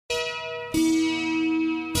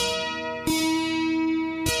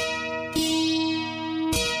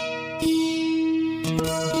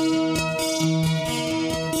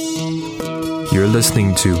You're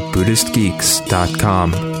listening to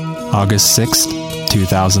BuddhistGeeks.com. August 6th,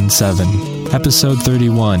 2007. Episode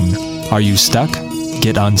 31. Are you stuck?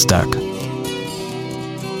 Get unstuck.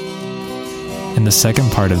 In the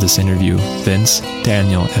second part of this interview, Vince,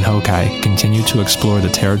 Daniel, and Hokai continue to explore the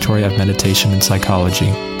territory of meditation and psychology.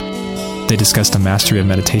 They discuss the mastery of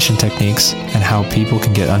meditation techniques and how people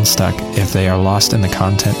can get unstuck if they are lost in the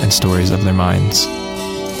content and stories of their minds.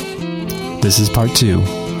 This is part 2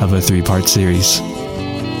 of a 3-part series.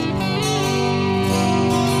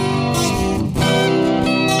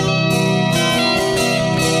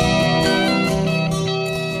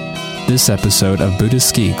 This episode of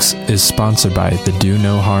Buddhist Geeks is sponsored by the Do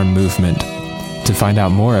No Harm movement. To find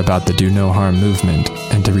out more about the Do No Harm movement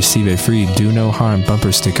and to receive a free Do No Harm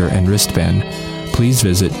bumper sticker and wristband, please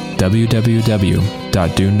visit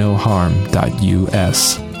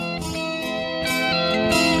www.donoharm.us.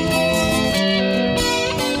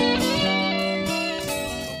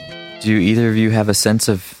 Do either of you have a sense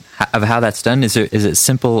of how that's done? Is it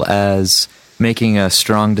simple as making a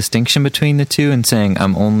strong distinction between the two and saying,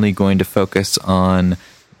 I'm only going to focus on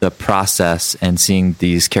the process and seeing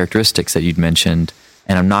these characteristics that you'd mentioned,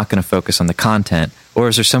 and I'm not going to focus on the content? Or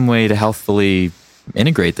is there some way to healthfully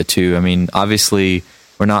integrate the two? I mean, obviously,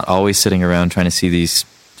 we're not always sitting around trying to see these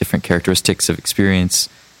different characteristics of experience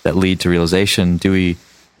that lead to realization. Do we,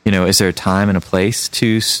 is there a time and a place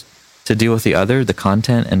to deal with the other, the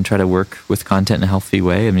content, and try to work with content in a healthy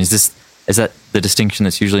way? I mean, is that the distinction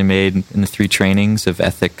that's usually made in the 3 trainings of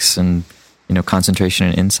ethics and concentration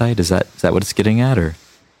and insight? Is that what it's getting at, or?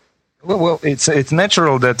 Well, it's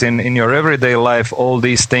natural that in your everyday life all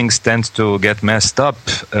these things tend to get messed up,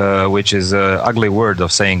 which is an ugly word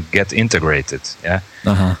of saying get integrated. Yeah.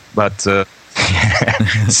 Uh-huh. But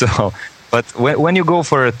but when you go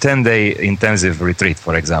for a 10-day intensive retreat,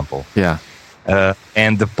 for example. Yeah.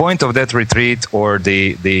 And the point of that retreat, or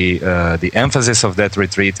the emphasis of that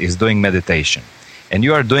retreat, is doing meditation, and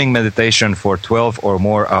you are doing meditation for 12 or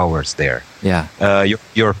more hours there. Yeah.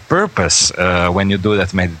 Your purpose when you do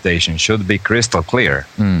that meditation should be crystal clear.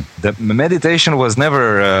 The meditation was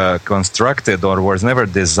never constructed or was never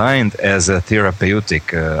designed as a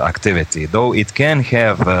therapeutic activity, though it can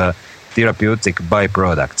have therapeutic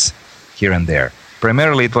byproducts here and there.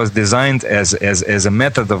 Primarily, it was designed as a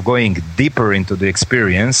method of going deeper into the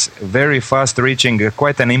experience, very fast reaching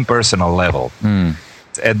quite an impersonal level.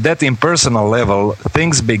 At that impersonal level,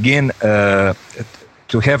 things begin to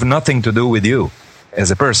have nothing to do with you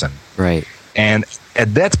as a person. Right. And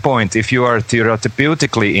at that point, if you are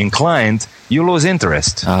therapeutically inclined, you lose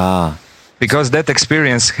interest. Because that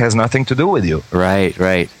experience has nothing to do with you.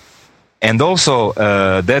 Right. And also,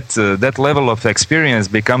 that level of experience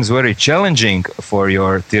becomes very challenging for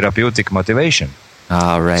your therapeutic motivation.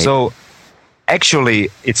 Right. So,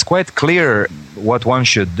 actually, it's quite clear what one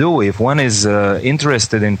should do if one is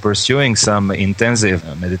interested in pursuing some intensive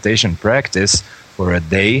meditation practice for a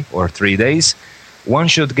day or 3 days. One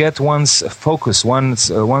should get one's focus,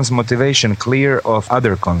 one's motivation clear of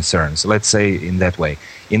other concerns, let's say in that way.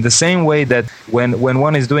 In the same way that when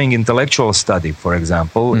one is doing intellectual study, for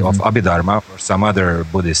example, of Abhidharma or some other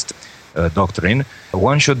Buddhist doctrine,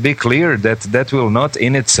 one should be clear that will not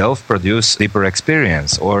in itself produce deeper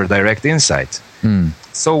experience or direct insight.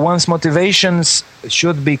 So one's motivations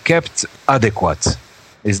should be kept adequate.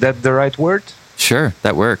 Is that the right word? Sure,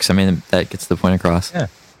 that works. I mean, that gets the point across. Yeah.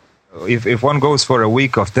 If one goes for a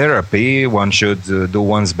week of therapy, one should do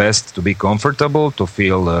one's best to be comfortable, to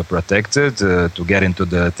feel protected, to get into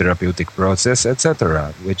the therapeutic process,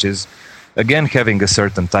 etc., which is, again, having a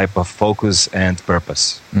certain type of focus and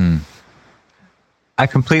purpose. I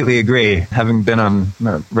completely agree. Having been on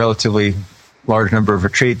a relatively large number of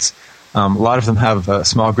retreats, a lot of them have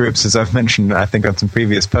small groups, as I've mentioned, I think, on some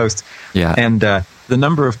previous posts. Yeah. And the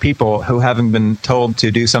number of people who, having been told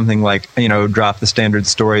to do something like, drop the standard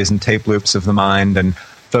stories and tape loops of the mind and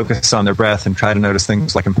focus on their breath and try to notice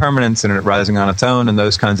things like impermanence and it rising on its own and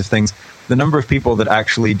those kinds of things, the number of people that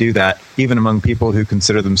actually do that, even among people who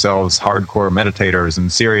consider themselves hardcore meditators and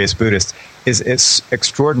serious Buddhists, is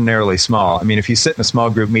extraordinarily small. I mean, if you sit in a small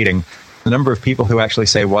group meeting, the number of people who actually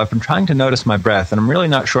say, well, I've been trying to notice my breath, and I'm really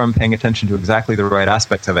not sure I'm paying attention to exactly the right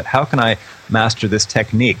aspects of it. How can I master this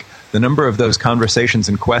technique? The number of those conversations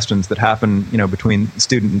and questions that happen, between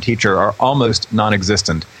student and teacher are almost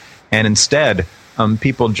non-existent. And instead,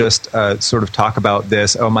 people just sort of talk about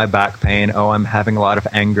this, oh, my back pain, oh, I'm having a lot of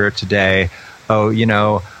anger today, oh,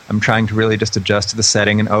 I'm trying to really just adjust to the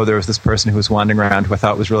setting, and oh, there was this person who was wandering around who I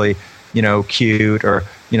thought was really, cute, or,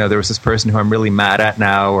 there was this person who I'm really mad at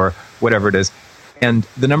now, or whatever it is. And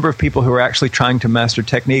the number of people who are actually trying to master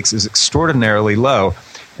techniques is extraordinarily low.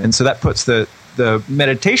 And so that puts the the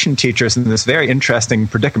meditation teachers in this very interesting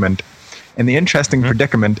predicament. And the interesting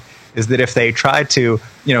predicament is that if they try to,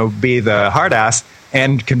 be the hard ass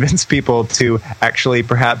and convince people to actually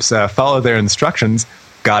perhaps follow their instructions,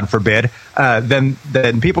 God forbid,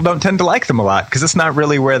 then people don't tend to like them a lot because it's not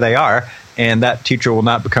really where they are. And that teacher will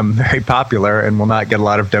not become very popular and will not get a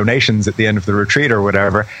lot of donations at the end of the retreat or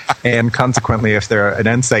whatever. And consequently, if they're an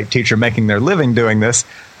Insight teacher making their living doing this,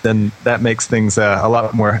 then that makes things a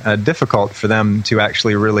lot more difficult for them to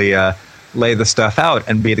actually really lay the stuff out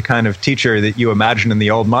and be the kind of teacher that you imagine in the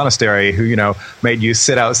old monastery who, made you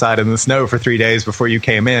sit outside in the snow for 3 days before you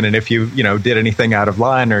came in. And if you, did anything out of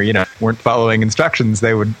line or, weren't following instructions,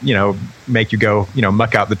 they would, make you go,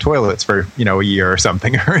 muck out the toilets for, a year or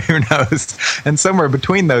something, or who knows. And somewhere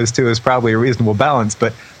between those two is probably a reasonable balance.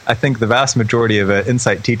 But I think the vast majority of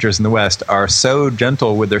Insight teachers in the West are so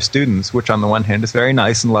gentle with their students, which on the one hand is very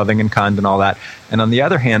nice and loving and kind and all that. And on the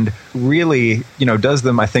other hand, really, does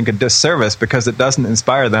them, I think, a disservice because it doesn't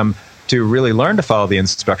inspire them to really learn to follow the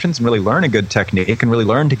instructions and really learn a good technique and really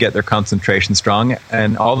learn to get their concentration strong.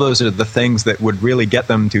 And all those are the things that would really get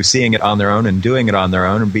them to seeing it on their own and doing it on their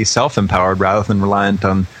own and be self-empowered rather than reliant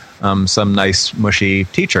on some nice, mushy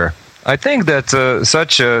teacher. I think that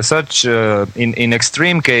in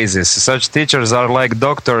extreme cases, such teachers are like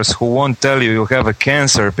doctors who won't tell you have a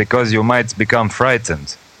cancer because you might become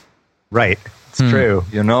frightened. Right. It's true.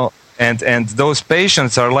 And those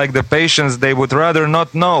patients are like the patients, they would rather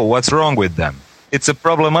not know what's wrong with them. It's a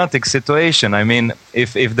problematic situation. I mean,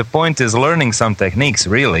 if the point is learning some techniques,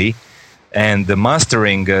 really, and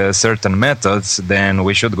mastering certain methods, then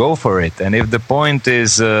we should go for it. And if the point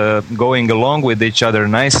is going along with each other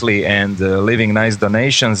nicely and leaving nice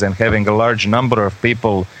donations and having a large number of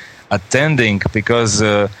people attending because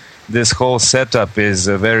this whole setup is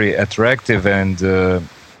very attractive and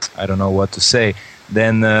I don't know what to say,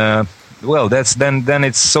 then then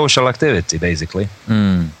it's social activity basically.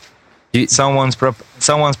 Someone's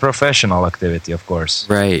professional activity, of course.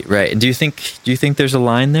 Right. And do you think there's a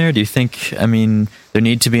line there? Do you think, there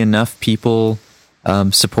need to be enough people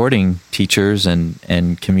supporting teachers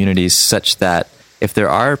and communities such that if there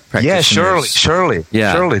are practitioners...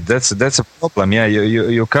 Yeah, surely. That's a problem. Yeah,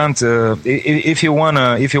 you can't... if you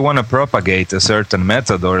wanna propagate a certain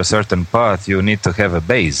method or a certain path, you need to have a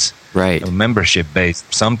base. Right. A membership base,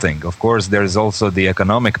 something. Of course, there's also the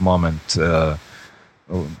economic moment.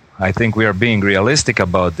 I think we are being realistic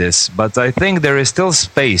about this, but I think there is still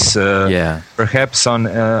space, perhaps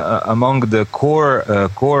among the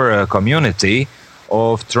core community,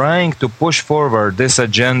 of trying to push forward this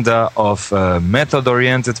agenda of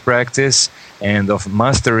method-oriented practice and of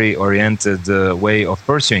mastery-oriented way of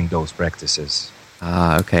pursuing those practices.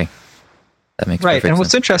 Okay. That makes right. perfect And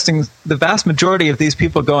what's sense. interesting, the vast majority of these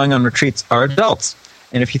people going on retreats are adults.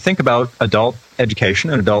 And if you think about adult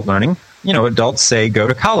education and adult learning, adults say go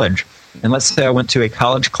to college. And let's say I went to a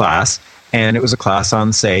college class, and it was a class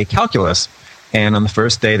on, say, calculus. And on the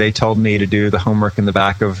first day, they told me to do the homework in the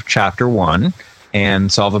back of chapter 1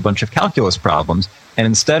 and solve a bunch of calculus problems. And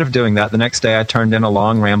instead of doing that, the next day I turned in a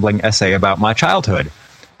long, rambling essay about my childhood.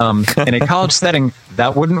 In a college setting,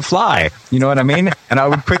 that wouldn't fly. You know what I mean? And I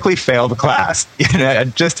would quickly fail the class.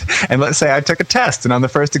 And let's say I took a test, and on the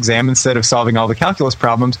first exam, instead of solving all the calculus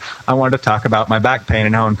problems, I wanted to talk about my back pain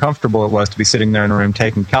and how uncomfortable it was to be sitting there in a room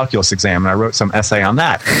taking a calculus exam. And I wrote some essay on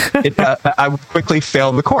that. I would quickly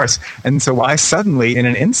fail the course. And so why suddenly, in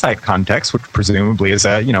an Insight context, which presumably is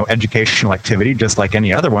a educational activity, just like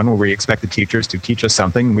any other one, where we expect the teachers to teach us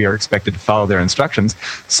something, and we are expected to follow their instructions,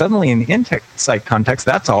 suddenly in the Insight context,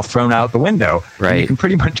 that's all thrown out the window. Right. And you can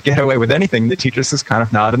pretty much get away with anything. The teachers just kind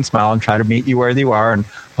of nod and smile and try to meet you where you are and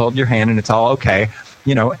hold your hand, and it's all okay.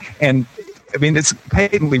 And it's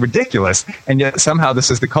patently ridiculous. And yet somehow this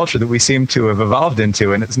is the culture that we seem to have evolved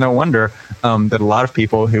into. And it's no wonder that a lot of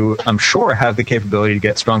people who I'm sure have the capability to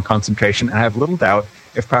get strong concentration, and I have little doubt,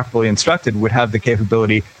 if properly instructed, would have the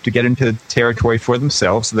capability to get into territory for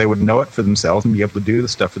themselves, so they would know it for themselves and be able to do the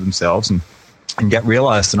stuff for themselves and get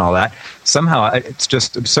realized and all that. Somehow it's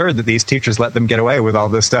just absurd that these teachers let them get away with all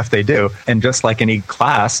this stuff they do. And just like any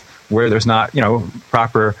class where there's not,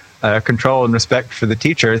 proper control and respect for the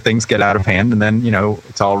teacher, things get out of hand, and then,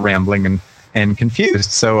 it's all rambling and confused.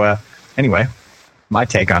 So anyway, my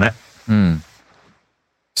take on it.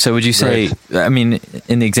 So would you say, in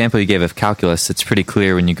the example you gave of calculus, it's pretty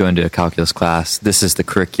clear when you go into a calculus class, this is the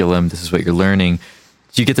curriculum, this is what you're learning.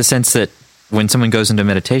 Do you get the sense that when someone goes into a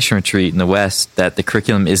meditation retreat in the West, that the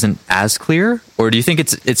curriculum isn't as clear? Or do you think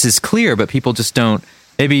it's as clear, but people just don't,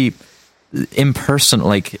 maybe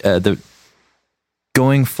impersonal,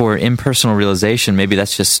 going for impersonal realization, maybe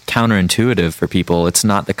that's just counterintuitive for people. It's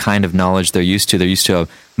not the kind of knowledge they're used to. They're used to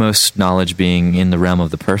most knowledge being in the realm of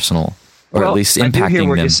the personal, or at least impacting them. I do hear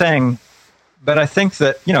what you're saying, but I think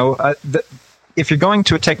that, if you're going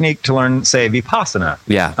to a technique to learn, say, Vipassana,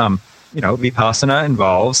 Vipassana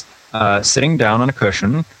involves sitting down on a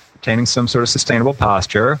cushion, attaining some sort of sustainable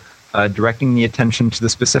posture, directing the attention to the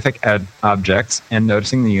specific objects and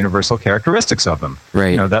noticing the universal characteristics of them.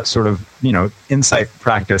 Right. That sort of, insight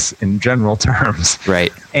practice in general terms.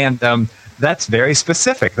 Right. And that's very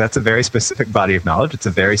specific. That's a very specific body of knowledge. It's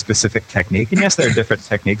a very specific technique. And yes, there are different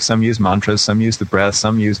techniques. Some use mantras, some use the breath,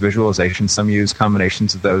 some use visualization, some use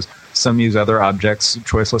combinations of those, some use other objects,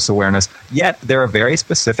 choiceless awareness. Yet there are very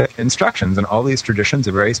specific instructions, and all these traditions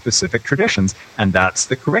are very specific traditions, and that's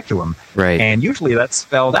the curriculum. Right. And usually that's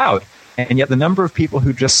spelled out. And yet the number of people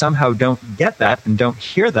who just somehow don't get that and don't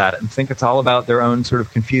hear that and think it's all about their own sort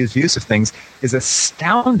of confused views of things is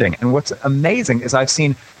astounding. And what's amazing is I've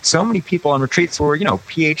seen so many people on retreats who are,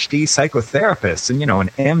 PhD psychotherapists and,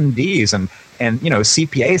 and MDs and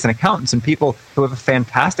CPAs and accountants and people who have a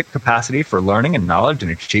fantastic capacity for learning and knowledge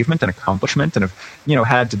and achievement and accomplishment and have,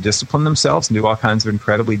 had to discipline themselves and do all kinds of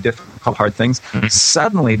incredibly difficult, hard things.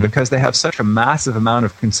 Suddenly, because they have such a massive amount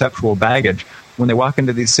of conceptual baggage, when they walk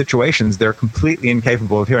into these situations, they're completely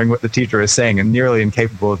incapable of hearing what the teacher is saying and nearly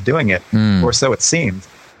incapable of doing it, or so it seems.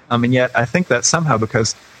 And yet I think that somehow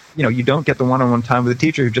because, you don't get the one-on-one time with the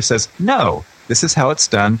teacher who just says, no, this is how it's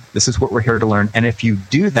done. This is what we're here to learn. And if you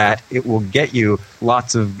do that, it will get you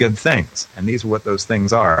lots of good things. And these are what those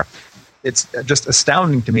things are. It's just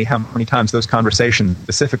astounding to me how many times those conversations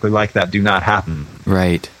specifically like that do not happen.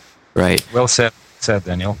 Right. Well said,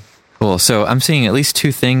 Daniel. Cool. So I'm seeing at least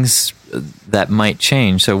two things that might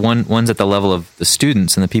change. So one's at the level of the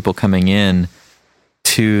students and the people coming in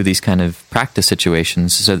to these kind of practice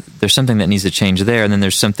situations. So there's something that needs to change there. And then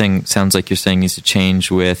there's something, sounds like you're saying, needs to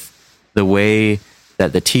change with the way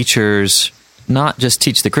that the teachers not just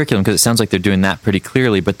teach the curriculum, because it sounds like they're doing that pretty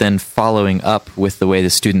clearly, but then following up with the way the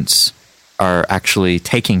students are actually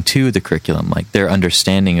taking to the curriculum, like their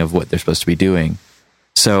understanding of what they're supposed to be doing.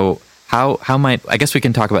 So how might, I guess we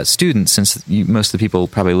can talk about students, since most of the people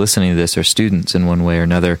probably listening to this are students in one way or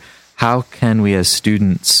another. How can we as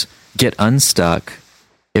students get unstuck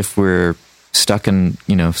if we're stuck in,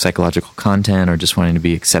 psychological content or just wanting to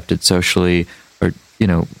be accepted socially, or,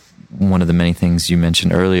 one of the many things you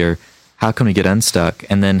mentioned earlier? How can we get unstuck?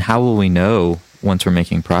 And then how will we know once we're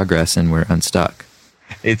making progress and we're unstuck?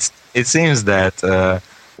 It seems that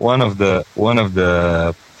one of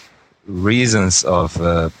the reasons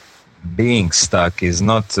of being stuck is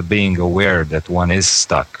not being aware that one is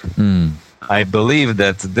stuck. I believe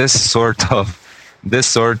that this sort of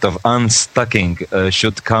unstucking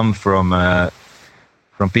should come from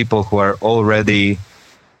people who are already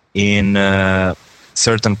in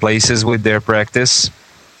certain places with their practice.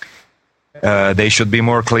 They should be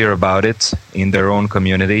more clear about it in their own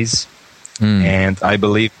communities. And I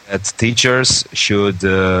believe that teachers should.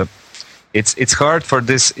 It's hard for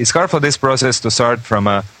this process to start from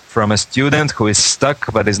a student who is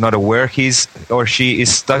stuck but is not aware he's or she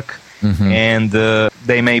is stuck, and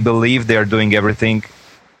they may believe they are doing everything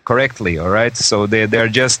correctly. All right, so they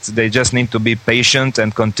just need to be patient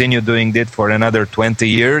and continue doing it for another 20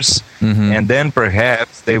 years, and then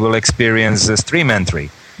perhaps they will experience stream entry.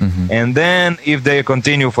 And then if they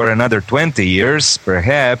continue for another 20 years,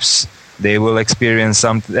 perhaps they will experience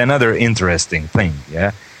another interesting thing.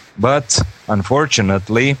 Yeah, but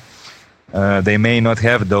unfortunately, they may not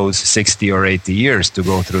have those 60 or 80 years to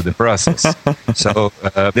go through the process. So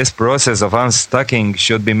this process of unstucking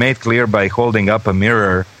should be made clear by holding up a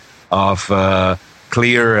mirror of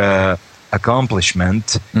clear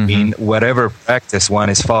accomplishment in whatever practice one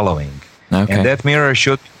is following. Okay. And that mirror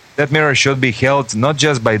should be held not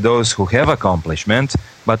just by those who have accomplishment,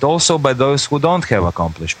 but also by those who don't have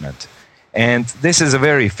accomplishment. And this is a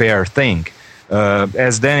very fair thing.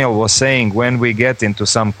 As Daniel was saying, when we get into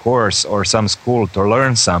some course or some school to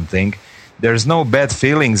learn something, there's no bad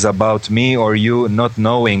feelings about me or you not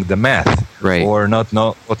knowing the math, right, or not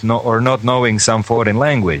knowing some foreign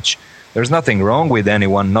language. There's nothing wrong with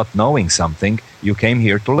anyone not knowing something. You came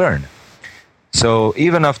here to learn. So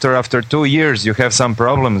even after 2 years you have some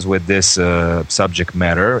problems with this subject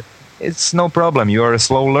matter, it's no problem. You are a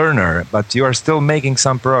slow learner, but you are still making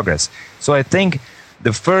some progress. So I think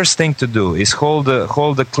the first thing to do is hold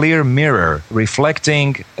a clear mirror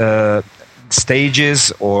reflecting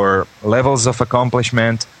stages or levels of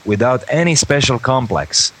accomplishment without any special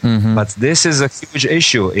complex. But this is a huge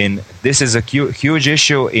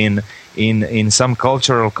issue in some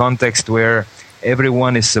cultural context where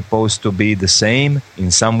everyone is supposed to be the same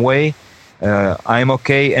in some way. I'm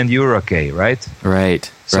okay and you're okay, right?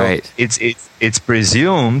 Right. So right. it's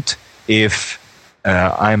presumed if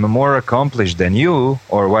I'm more accomplished than you,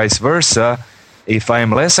 or vice versa, if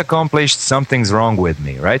I'm less accomplished, something's wrong with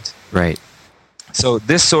me, right? Right. So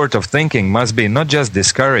this sort of thinking must be not just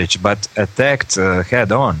discouraged, but attacked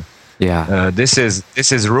head on. Yeah. This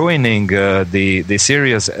is ruining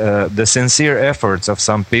the sincere efforts of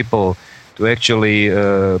some people to actually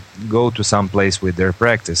go to some place with their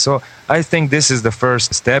practice. So I think this is the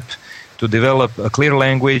first step to develop a clear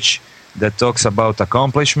language that talks about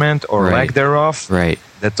accomplishment or Right. lack thereof, Right.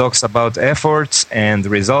 that talks about efforts and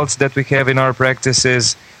results that we have in our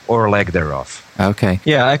practices or lack thereof. Okay.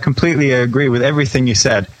 Yeah, I completely agree with everything you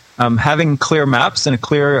said. Having clear maps and a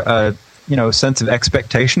clear, sense of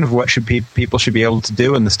expectation of what people should be able to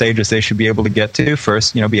do and the stages they should be able to get to.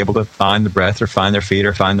 First, be able to find the breath or find their feet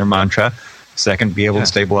or find their mantra. Second, be able to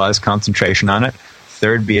stabilize concentration on it.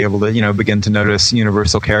 Third, be able to begin to notice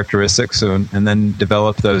universal characteristics and then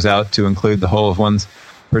develop those out to include the whole of one's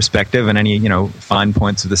perspective and any fine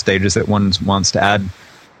points of the stages that one wants to add.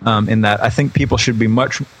 In that, I think people should be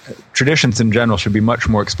traditions in general should be much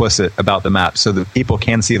more explicit about the map so that people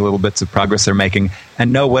can see the little bits of progress they're making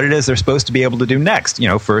and know what it is they're supposed to be able to do next.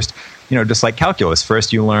 First, just like calculus.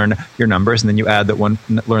 First, you learn your numbers, and then you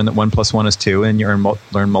learn that 1 plus 1 is 2, and you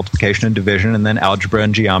learn multiplication and division, and then algebra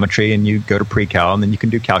and geometry, and you go to pre-cal, and then you can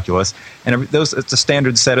do calculus. And it's a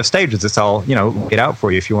standard set of stages. It's all laid out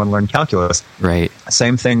for you if you want to learn calculus. Right.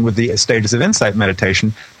 Same thing with the stages of insight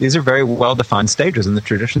meditation. These are very well-defined stages, and the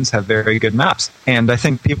traditions have very good maps. And I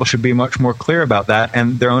think people should be much more clear about that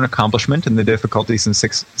and their own accomplishment and the difficulties and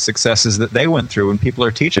successes that they went through when people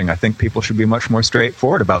are teaching. I think people should be much more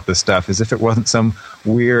straightforward about this stuff, as if it wasn't some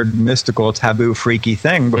weird, mystical, taboo, freaky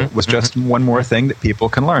thing, but it was just one more thing that people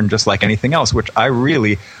can learn, just like anything else, which I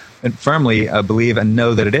really and firmly believe and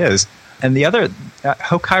know that it is. And the other,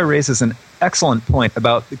 Hokai raises an excellent point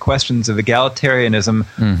about the questions of egalitarianism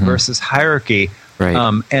versus hierarchy. Right.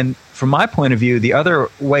 And from my point of view, the other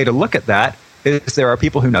way to look at that is there are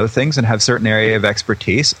people who know things and have certain area of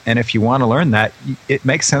expertise. And if you want to learn that, it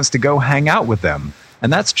makes sense to go hang out with them.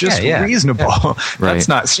 And that's just reasonable. Right. That's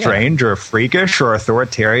not strange or freakish or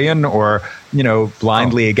authoritarian or,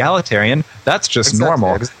 blindly egalitarian. That's just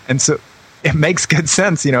normal. And so it makes good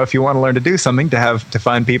sense, if you want to learn to do something, to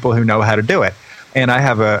find people who know how to do it. And I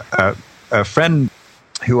have a friend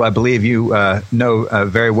who I believe you know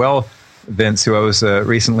very well, Vince, who I was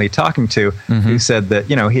recently talking to, who said that,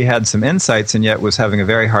 he had some insights and yet was having a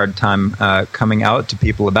very hard time coming out to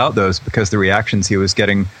people about those because the reactions he was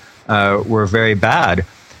getting were very bad.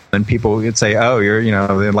 And people would say, oh, you're,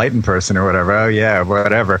 the enlightened person or whatever. Oh, yeah,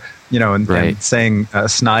 whatever. And saying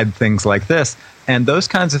snide things like this. And those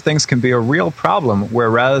kinds of things can be a real problem where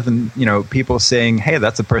rather than, people saying, hey,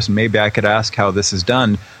 that's a person maybe I could ask how this is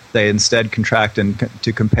done, they instead contract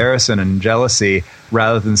into comparison and jealousy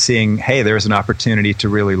rather than seeing, hey, there's an opportunity to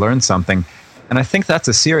really learn something. And I think that's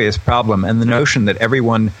a serious problem. And the notion that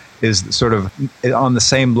everyone is sort of on the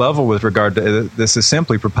same level with regard to this is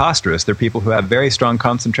simply preposterous. There are people who have very strong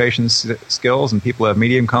concentration skills and people who have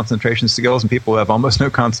medium concentration skills and people who have almost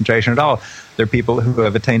no concentration at all. There are people who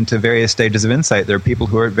have attained to various stages of insight. There are people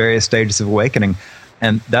who are at various stages of awakening.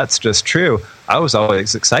 And that's just true. I was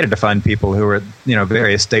always excited to find people who were at,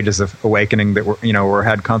 various stages of awakening that were, or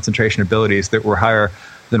had concentration abilities that were higher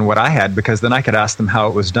than what I had, because then I could ask them how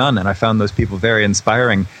it was done. And I found those people very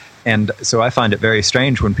inspiring. And so I find it very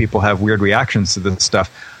strange when people have weird reactions to this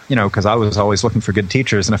stuff, because I was always looking for good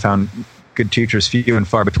teachers and I found good teachers few and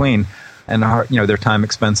far between and, their time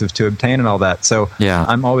expensive to obtain and all that. So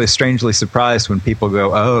I'm always strangely surprised when people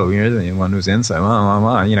go, oh, you're the one who's inside.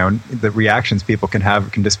 The reactions people can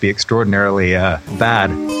have can just be extraordinarily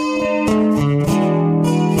bad.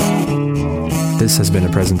 This has been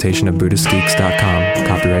a presentation of BuddhistGeeks.com,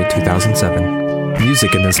 copyright 2007.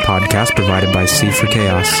 Music in this podcast provided by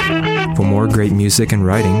C4Chaos. For more great music and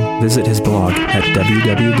writing, visit his blog at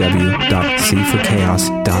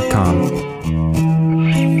www.c4chaos.com.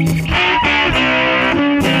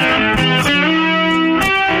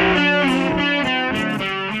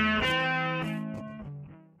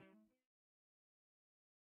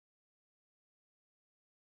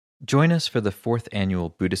 Join us for the 4th Annual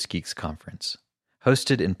Buddhist Geeks Conference,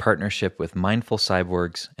 hosted in partnership with Mindful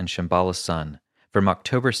Cyborgs and Shambhala Sun from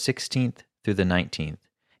October 16th through the 19th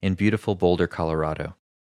in beautiful Boulder, Colorado.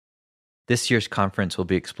 This year's conference will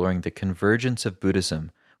be exploring the convergence of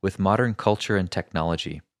Buddhism with modern culture and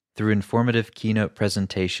technology through informative keynote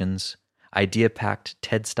presentations, idea-packed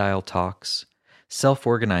TED-style talks,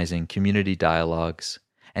 self-organizing community dialogues,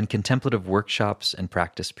 and contemplative workshops and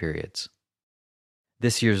practice periods.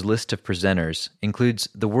 This year's list of presenters includes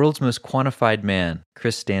the world's most quantified man,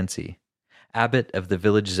 Chris Dancy, abbot of the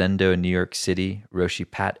Village Zendo in New York City, Roshi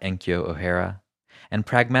Pat Enkyo O'Hara, and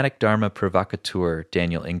pragmatic Dharma provocateur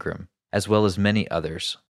Daniel Ingram, as well as many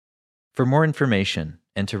others. For more information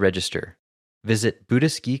and to register, visit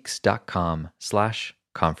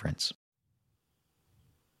BuddhistGeeks.com/conference.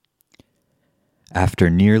 After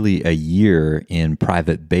nearly a year in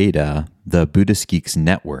private beta, the Buddhist Geeks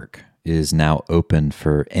Network is now open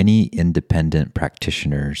for any independent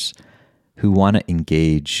practitioners who want to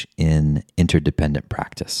engage in interdependent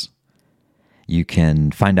practice. You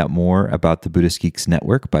can find out more about the Buddhist Geeks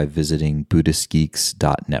Network by visiting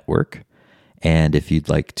BuddhistGeeks.network. And if you'd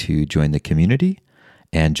like to join the community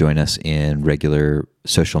and join us in regular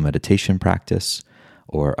social meditation practice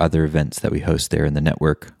or other events that we host there in the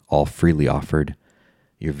network, all freely offered,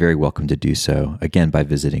 you're very welcome to do so, again, by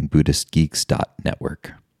visiting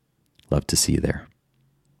BuddhistGeeks.network. Love to see you there.